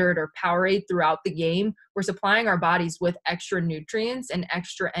Gatorade or Powerade throughout the game, we're supplying our bodies with extra nutrients and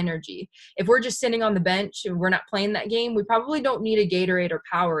extra energy. If we're just sitting on the bench and we're not playing that game, we probably don't need a Gatorade or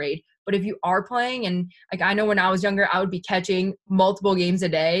Powerade. But if you are playing, and like I know when I was younger, I would be catching multiple games a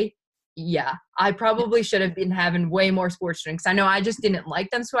day. Yeah, I probably should have been having way more sports drinks. I know I just didn't like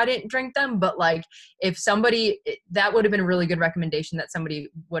them, so I didn't drink them. But like if somebody, that would have been a really good recommendation that somebody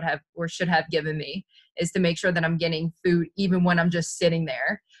would have or should have given me, is to make sure that I'm getting food even when I'm just sitting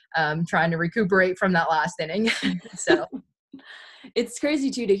there trying to recuperate from that last inning. So it's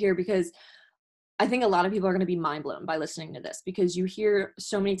crazy too to hear, because I think a lot of people are going to be mind blown by listening to this, because you hear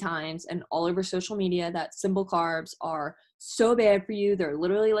so many times and all over social media that simple carbs are so bad for you. They're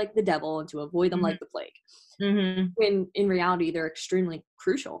literally like the devil, and to avoid them like the plague. When in reality, they're extremely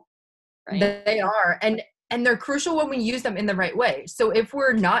crucial, right? They are. And they're crucial when we use them in the right way. So if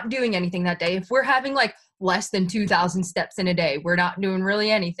we're not doing anything that day, if we're having like less than 2,000 steps in a day, we're not doing really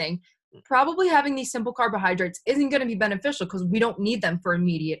anything, probably having these simple carbohydrates isn't going to be beneficial, because we don't need them for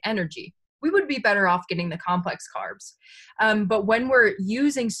immediate energy. We would be better off getting the complex carbs. But when we're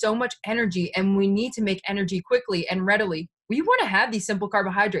using so much energy and we need to make energy quickly and readily, we want to have these simple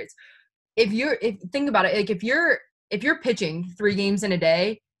carbohydrates. Think about it, like if you're pitching 3 games in a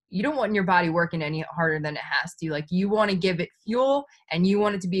day, you don't want your body working any harder than it has to. Like you want to give it fuel, and you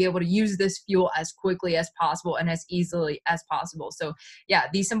want it to be able to use this fuel as quickly as possible and as easily as possible. So yeah,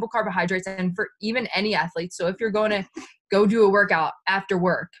 these simple carbohydrates, and for even any athlete. So if you're going to go do a workout after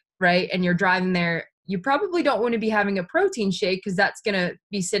work, right, and you're driving there, you probably don't want to be having a protein shake, because that's going to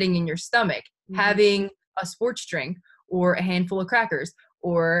be sitting in your stomach. Having a sports drink, or a handful of crackers,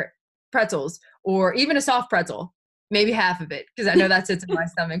 or pretzels, or even a soft pretzel, maybe half of it, because I know that sits in my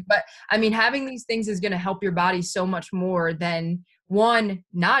stomach. But I mean, having these things is going to help your body so much more than one,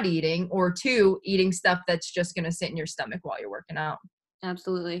 not eating, or two, eating stuff that's just going to sit in your stomach while you're working out.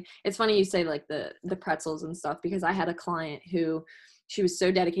 Absolutely. It's funny you say like the pretzels and stuff, because I had a client who, she was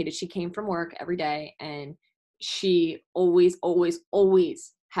so dedicated. She came from work every day and she always, always,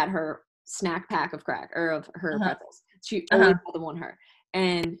 always had her snack pack of crack or of her Uh-huh. pretzels. She always Uh-huh. had them on her.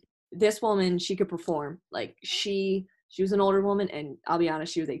 And this woman, she could perform. Like she was an older woman, and I'll be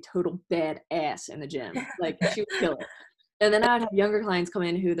honest, she was a total badass in the gym. Like she would kill it. And then I'd have younger clients come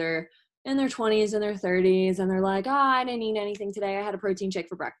in who they're in their 20s and their 30s, and they're like, oh, I didn't eat anything today. I had a protein shake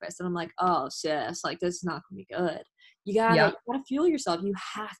for breakfast. And I'm like, oh, sis, like, this is not going to be good. You Yeah. gotta fuel yourself. You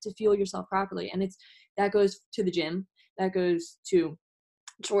have to fuel yourself properly. And that goes to the gym. That goes to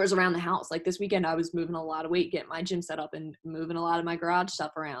chores around the house. Like this weekend, I was moving a lot of weight, getting my gym set up and moving a lot of my garage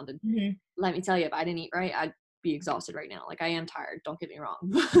stuff around. And Mm-hmm. let me tell you, if I didn't eat right, I'd be exhausted right now. Like I am tired, don't get me wrong.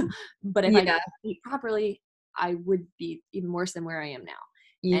 But if I didn't Yeah. eat properly, I would be even worse than where I am now.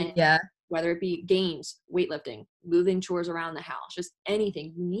 And Yeah. whether it be games, weightlifting, moving chores around the house, just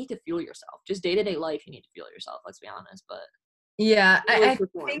anything, you need to fuel yourself. Just day-to-day life, you need to fuel yourself, let's be honest. But Yeah. really I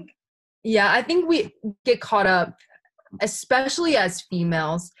perform. think, yeah, I think we get caught up, especially as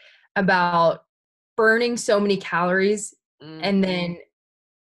females, about burning so many calories and then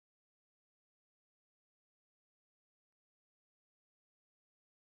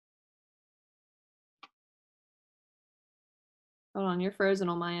Hold on, you're frozen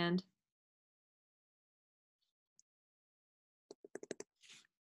on my end.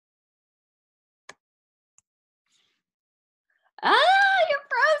 Ah,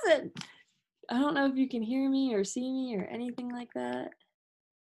 you're frozen. I don't know if you can hear me or see me or anything like that.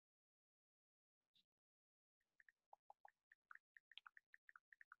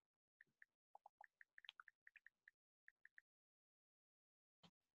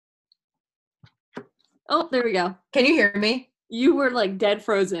 Oh, there we go. can you hear me? You were like dead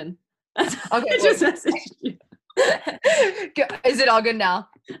frozen. That's Okay, I just messaged you. Is it all good now?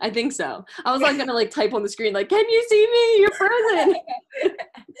 I think so. I was like gonna like type on the screen like, can you see me? You're frozen.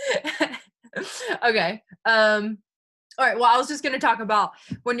 Okay. All right. Well, I was just going to talk about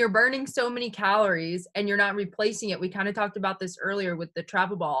when you're burning so many calories and you're not replacing it. We kind of talked about this earlier with the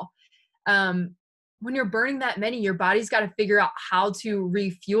travel ball. When you're burning that many, your body's got to figure out how to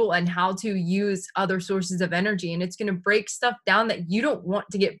refuel and how to use other sources of energy. And it's going to break stuff down that you don't want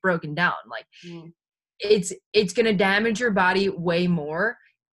to get broken down. Like it's going to damage your body way more.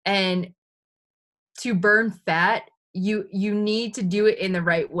 And to burn fat, you need to do it in the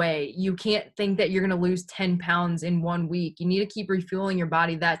right way. You can't think that you're going to lose 10 pounds in 1 week. You need to keep refueling your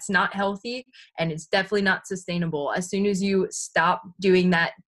body. That's not healthy, and it's definitely not sustainable. As soon as you stop doing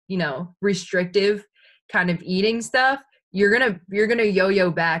that, restrictive kind of eating stuff, you're going to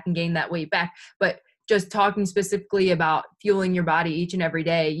yo-yo back and gain that weight back. But just talking specifically about fueling your body each and every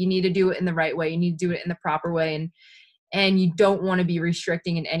day, you need to do it in the right way. You need to do it in the proper way. And you don't want to be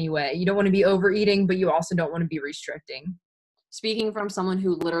restricting in any way. You don't want to be overeating, but you also don't want to be restricting. Speaking from someone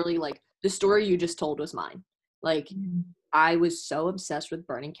who literally, like, the story you just told was mine. Like, I was so obsessed with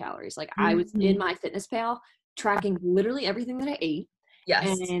burning calories. Like, I was in my MyFitnessPal tracking literally everything that I ate.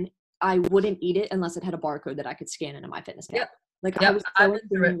 Yes. And I wouldn't eat it unless it had a barcode that I could scan into MyFitnessPal. Yep. Like, I was so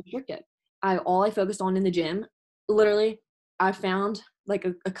restricted. All I focused on in the gym, literally, I found like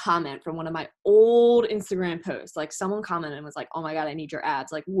a comment from one of my old Instagram posts. Like someone commented and was like, oh my God, I need your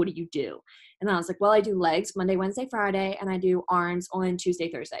abs. Like, what do you do? And I was like, well, I do legs Monday, Wednesday, Friday, and I do arms on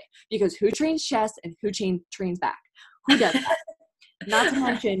Tuesday, Thursday. Because who trains chest and who trains back? Who does that? Not to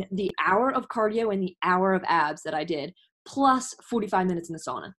mention the hour of cardio and the hour of abs that I did, plus 45 minutes in the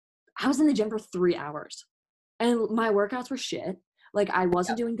sauna. I was in the gym for 3 hours. And my workouts were shit. Like, I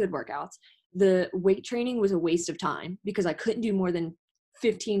wasn't doing good workouts. The weight training was a waste of time because I couldn't do more than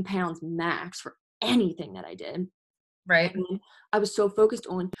 15 pounds max for anything that I did. Right. And I was so focused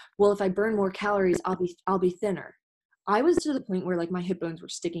on, well, if I burn more calories, I'll be thinner. I was to the point where like my hip bones were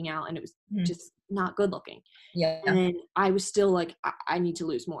sticking out and it was just not good looking. Yeah. And I was still like, I need to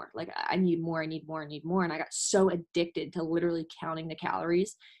lose more. Like I need more. And I got so addicted to literally counting the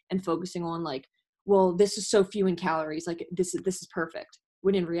calories and focusing on like, well, this is so few in calories. Like this is perfect.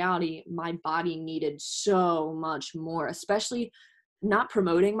 When in reality, my body needed so much more, especially not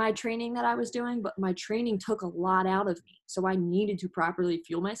promoting my training that I was doing, but my training took a lot out of me. So I needed to properly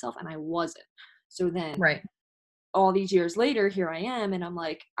fuel myself and I wasn't. So then all these years later, here I am. And I'm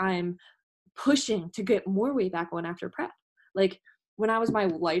like, I'm pushing to get more weight back on after prep. Like when I was my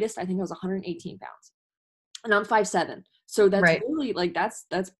lightest, I think I was 118 pounds and I'm 5'7". So that's really like, that's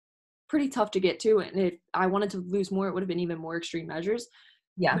pretty tough to get to. And if I wanted to lose more, it would have been even more extreme measures.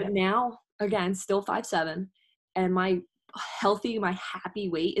 Yeah. But now, again, still 5'7", and my happy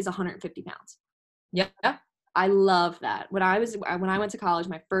weight is 150 pounds. Yeah. I love that. When I went to college,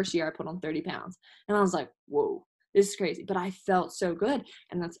 my first year, I put on 30 pounds, and I was like, whoa, this is crazy. But I felt so good,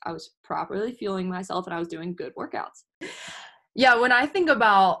 and I was properly fueling myself, and I was doing good workouts. Yeah, when I think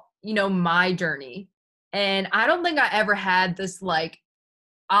about, my journey, and I don't think I ever had this like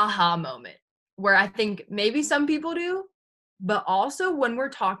aha moment where I think maybe some people do, but also when we're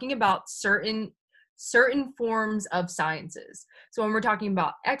talking about certain forms of sciences. So when we're talking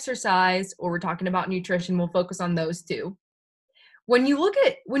about exercise or we're talking about nutrition, we'll focus on those two. When you look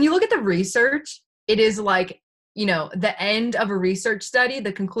at the research, it is like, the end of a research study,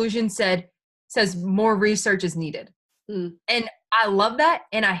 the conclusion says more research is needed. And I love that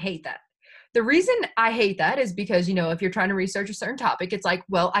and I hate that. The reason I hate that is because, if you're trying to research a certain topic, it's like,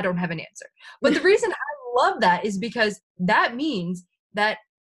 well, I don't have an answer. But the reason I love that is because that means that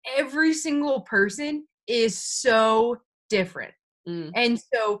every single person is so different. And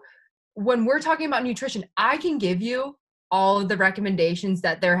so when we're talking about nutrition, I can give you all of the recommendations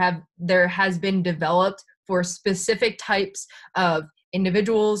that there has been developed for specific types of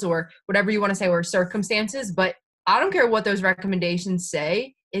individuals or whatever you want to say, or circumstances, but I don't care what those recommendations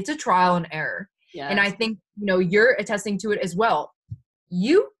say. It's a trial and error. Yes. And I think, you're attesting to it as well.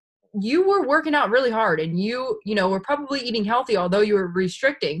 You were working out really hard and you were probably eating healthy, although you were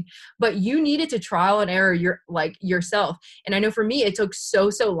restricting, but you needed to trial and error yourself. And I know for me, it took so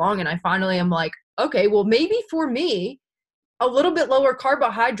long. And I finally am like, okay, well, maybe for me, a little bit lower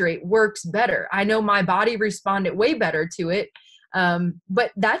carbohydrate works better. I know my body responded way better to it.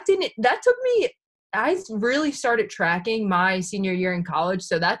 But that took me, I really started tracking my senior year in college.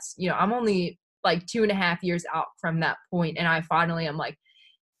 So that's, I'm only like 2.5 years out from that point. And I finally am like,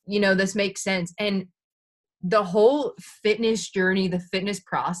 this makes sense. And the whole fitness journey, the fitness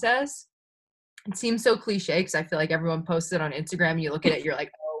process, it seems so cliche because I feel like everyone posts it on Instagram. You look at it, you're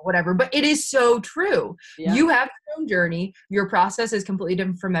like, oh, whatever. But it is so true. Yeah. You have your own journey. Your process is completely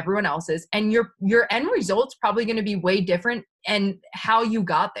different from everyone else's. And your end result's probably going to be way different, and how you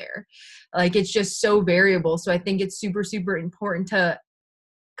got there. Like, it's just so variable. So I think it's super, super important to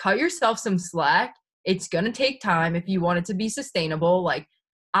cut yourself some slack. It's going to take time if you want it to be sustainable. Like,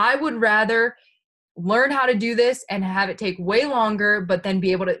 I would rather learn how to do this and have it take way longer, but then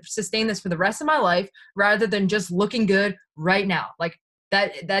be able to sustain this for the rest of my life rather than just looking good right now. Like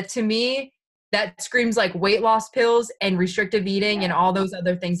that to me, that screams like weight loss pills and restrictive eating and all those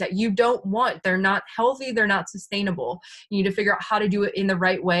other things that you don't want. They're not healthy. They're not sustainable. You need to figure out how to do it in the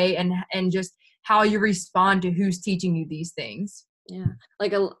right way and just how you respond to who's teaching you these things. Yeah.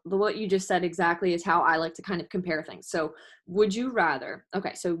 Like what you just said exactly is how I like to kind of compare things. So would you rather,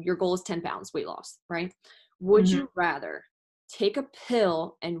 okay, so your goal is 10 pounds weight loss, right? Would you rather take a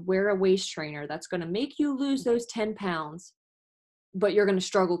pill and wear a waist trainer that's going to make you lose those 10 pounds, but you're going to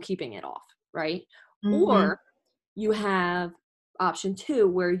struggle keeping it off, right? Or you have option 2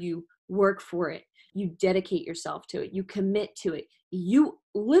 where you work for it, you dedicate yourself to it, you commit to it, you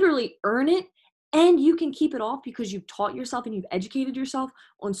literally earn it, and you can keep it off because you've taught yourself and you've educated yourself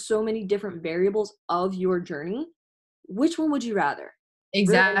on so many different variables of your journey. Which one would you rather?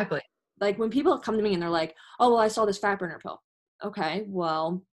 Exactly. Really? Like when people come to me and they're like, oh, well, I saw this fat burner pill. Okay,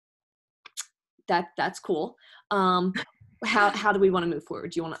 well, that's cool. How do we want to move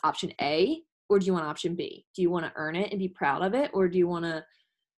forward? Do you want option A or do you want option B? Do you want to earn it and be proud of it? Or do you want to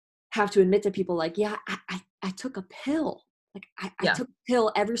have to admit to people like, yeah, I took a pill. Like I took a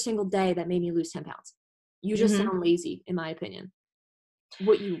pill every single day that made me lose 10 pounds. You just sound lazy, in my opinion.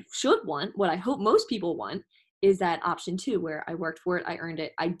 What you should want, what I hope most people want, is that option 2 where I worked for it, I earned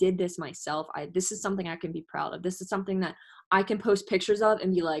it, I did this myself. This is something I can be proud of. This is something that I can post pictures of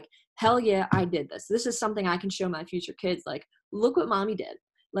and be like, hell yeah, I did this. This is something I can show my future kids. Like, look what mommy did.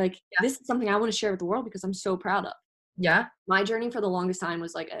 Like, this is something I want to share with the world because I'm so proud of. Yeah. My journey for the longest time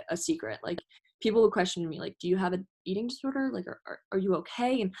was like a secret. Like, people would question me, like, do you have an eating disorder? Like, are you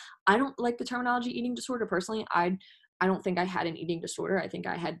okay? And I don't like the terminology eating disorder personally. I don't think I had an eating disorder. I think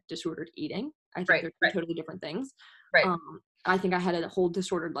I had disordered eating. I think they're totally different things. Right. I think I had a whole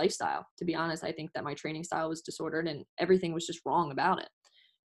disordered lifestyle, to be honest. I think that my training style was disordered and everything was just wrong about it.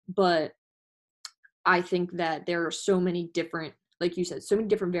 But I think that there are so many different, like you said, so many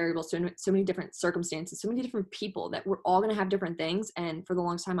different variables, so many different circumstances, so many different people that we're all going to have different things. And for the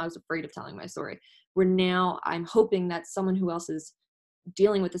longest time, I was afraid of telling my story. Where now I'm hoping that someone who else is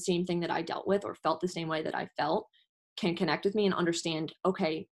dealing with the same thing that I dealt with or felt the same way that I felt can connect with me and understand,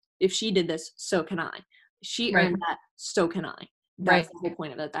 okay, if she did this, so can I. She earned that, so can I. That's Right. the whole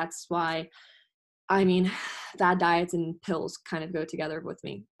point of it. That's why, I mean, bad diets and pills kind of go together with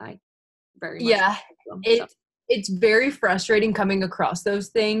me. I very much Yeah. them, so. It's very frustrating coming across those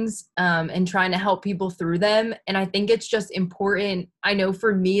things, and trying to help people through them. And I think it's just important. I know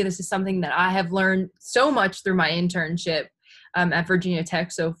for me, this is something that I have learned so much through my internship at Virginia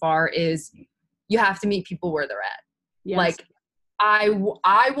Tech so far is you have to meet people where they're at. Yes. Like I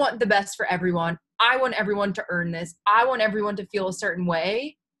want the best for everyone. I want everyone to earn this. I want everyone to feel a certain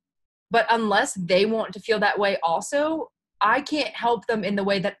way. But unless they want to feel that way also, I can't help them in the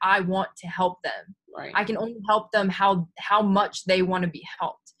way that I want to help them. Right. I can only help them how much they want to be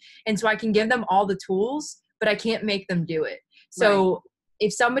helped. And so I can give them all the tools, but I can't make them do it. So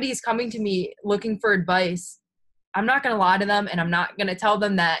if somebody is coming to me looking for advice, I'm not going to lie to them, and I'm not going to tell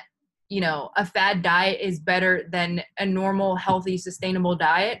them that, a fad diet is better than a normal, healthy, sustainable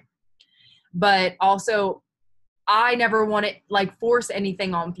diet. But also, I never want to like force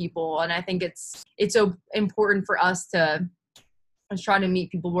anything on people. And I think it's so important for us to try to meet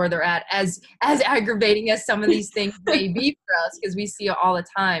people where they're at, as aggravating as some of these things may be for us, because we see it all the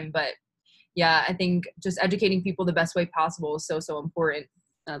time. But yeah, I think just educating people the best way possible is so important.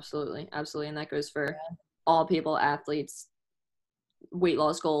 Absolutely. Absolutely. And that goes for all people, athletes, weight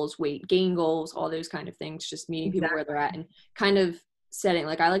loss goals, weight gain goals, all those kind of things, just meeting people where they're at and kind of setting,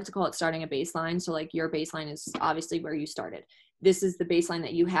 like I like to call it starting a baseline. So like your baseline is obviously where you started. This is the baseline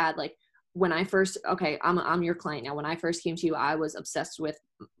that you had. Like when I first, okay, I'm your client now. When I first came to you, I was obsessed with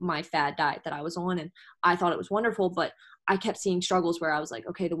my fad diet that I was on, and I thought it was wonderful, but I kept seeing struggles where I was like,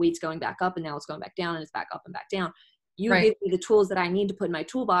 okay, the weight's going back up and now it's going back down and it's back up and back down. You give me the tools that I need to put in my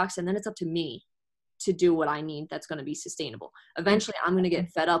toolbox, and then it's up to me to do what I need that's going to be sustainable. Eventually, I'm going to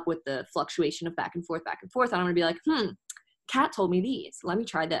get fed up with the fluctuation of back and forth. And I'm going to be like, Kat told me these. Let me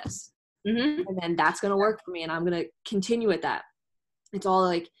try this. Mm-hmm. And then that's going to work for me, and I'm going to continue with that. It's all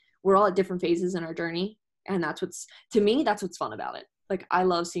like we're all at different phases in our journey, and that's what's fun about it. Like I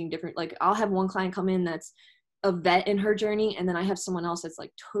love seeing different, like I'll have one client come in that's a vet in her journey, and then I have someone else that's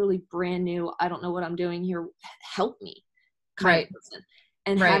like totally brand new. I don't know what I'm doing here. Help me kind of person.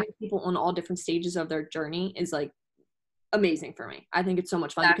 And having people on all different stages of their journey is like amazing for me. I think it's so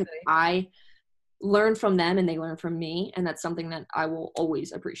much fun because I learn from them and they learn from me. And that's something that I will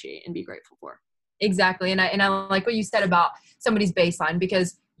always appreciate and be grateful for. Exactly. And I like what you said about somebody's baseline,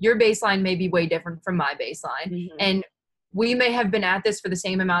 because your baseline may be way different from my baseline. Mm-hmm. And we may have been at this for the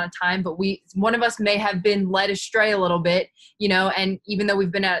same amount of time, but one of us may have been led astray a little bit, and even though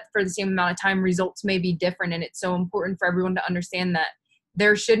we've been at it for the same amount of time, results may be different. And it's so important for everyone to understand that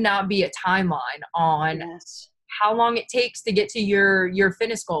there should not be a timeline on how long it takes to get to your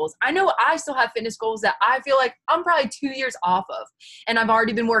fitness goals. I know I still have fitness goals that I feel like I'm probably 2 years off of, and I've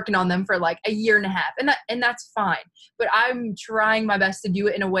already been working on them for like a year and a half, and that's fine. But I'm trying my best to do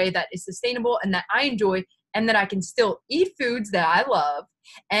it in a way that is sustainable and that I enjoy, and that I can still eat foods that I love,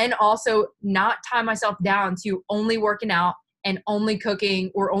 and also not tie myself down to only working out and only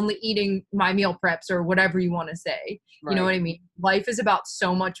cooking or only eating my meal preps or whatever you want to say. You know what I mean? Life is about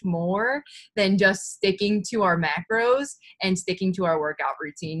so much more than just sticking to our macros and sticking to our workout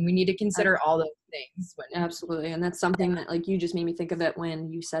routine. We need to consider all those things. Absolutely. And that's something that like you just made me think of it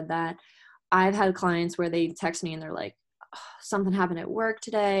when you said that. I've had clients where they text me and they're like, oh, something happened at work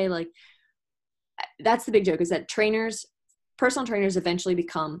today. Like that's the big joke, is that personal trainers eventually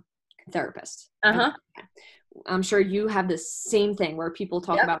become therapists. I'm sure you have the same thing where people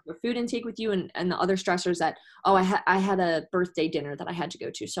talk about their food intake with you and the other stressors that, I had a birthday dinner that I had to go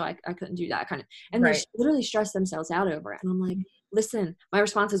to, so I couldn't do that kind of, and they literally stress themselves out over it. And I'm like, listen, my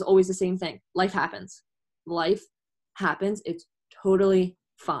response is always the same thing. Life happens. It's totally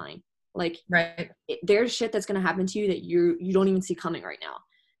fine. Like there's shit that's going to happen to you that you don't even see coming right now.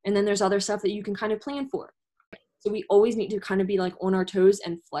 And then there's other stuff that you can kind of plan for. So we always need to kind of be like on our toes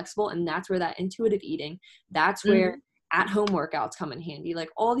and flexible. And that's where that intuitive eating, that's where at-home workouts come in handy. Like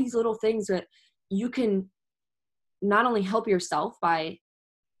all these little things that you can not only help yourself by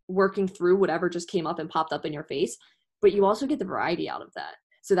working through whatever just came up and popped up in your face, but you also get the variety out of that.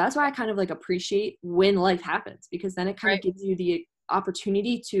 So that's why I kind of like appreciate when life happens, because then it kind of gives you the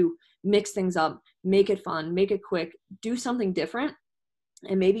opportunity to mix things up, make it fun, make it quick, do something different.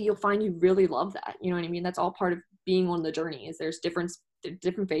 And maybe you'll find you really love that. You know what I mean? That's all part of being on the journey, is there's different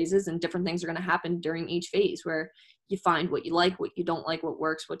phases and different things are going to happen during each phase where you find what you like, what you don't like, what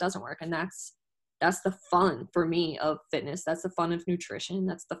works, what doesn't work. And that's the fun for me of fitness. That's the fun of nutrition.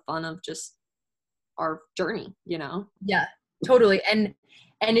 That's the fun of just our journey, Yeah, totally. And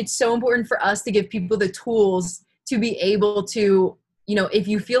it's so important for us to give people the tools to be able to if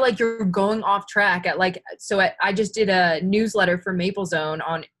you feel like you're going off track I just did a newsletter for Maple Zone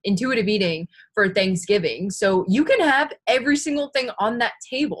on intuitive eating for Thanksgiving. So you can have every single thing on that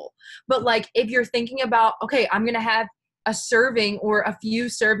table. But like, if you're thinking about, okay, I'm going to have a serving or a few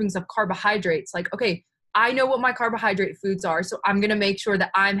servings of carbohydrates, like, okay, I know what my carbohydrate foods are. So I'm going to make sure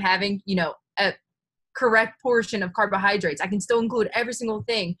that I'm having, a correct portion of carbohydrates. I can still include every single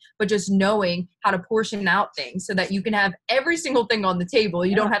thing, but just knowing how to portion out things so that you can have every single thing on the table.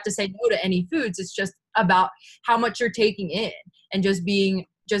 You don't have to say no to any foods. It's just about how much you're taking in, and just being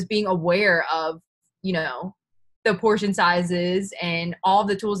aware of, the portion sizes and all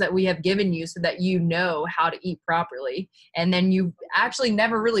the tools that we have given you so that you know how to eat properly. And then you actually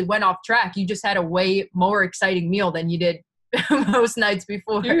never really went off track. You just had a way more exciting meal than you did most nights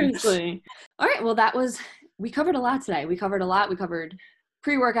before. Seriously. All right. Well, we covered a lot today. We covered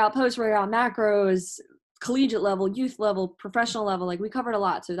pre-workout, post-workout, macros, collegiate level, youth level, professional level. Like, we covered a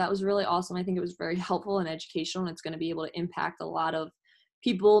lot. So that was really awesome. I think it was very helpful and educational, and it's going to be able to impact a lot of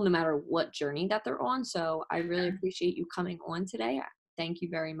people no matter what journey that they're on. So I really appreciate you coming on today. Thank you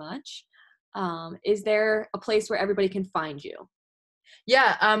very much. Is there a place where everybody can find you?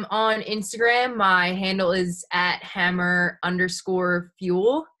 Yeah, on Instagram, my handle is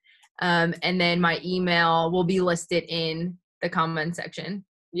 @hammer_fuel. And then my email will be listed in the comment section.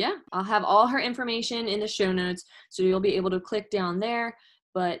 Yeah, I'll have all her information in the show notes, so you'll be able to click down there.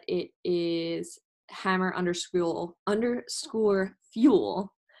 But it is hammer_fuel Yes.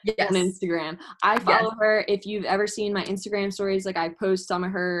 on Instagram. I follow her. If you've ever seen my Instagram stories, like, I post some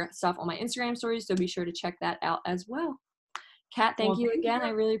of her stuff on my Instagram stories, so be sure to check that out as well. Kat, thank you again. I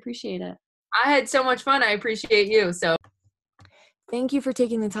really appreciate it. I had so much fun. I appreciate you. So thank you for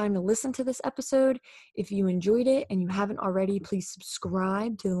taking the time to listen to this episode. If you enjoyed it and you haven't already, please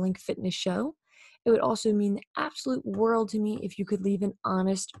subscribe to the Link Fitness Show. It would also mean the absolute world to me if you could leave an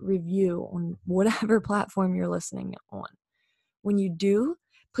honest review on whatever platform you're listening on. When you do,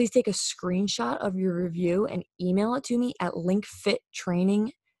 please take a screenshot of your review and email it to me at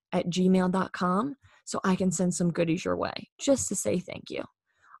linkfittraining@gmail.com so I can send some goodies your way just to say thank you.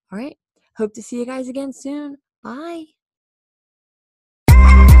 All right. Hope to see you guys again soon. Bye.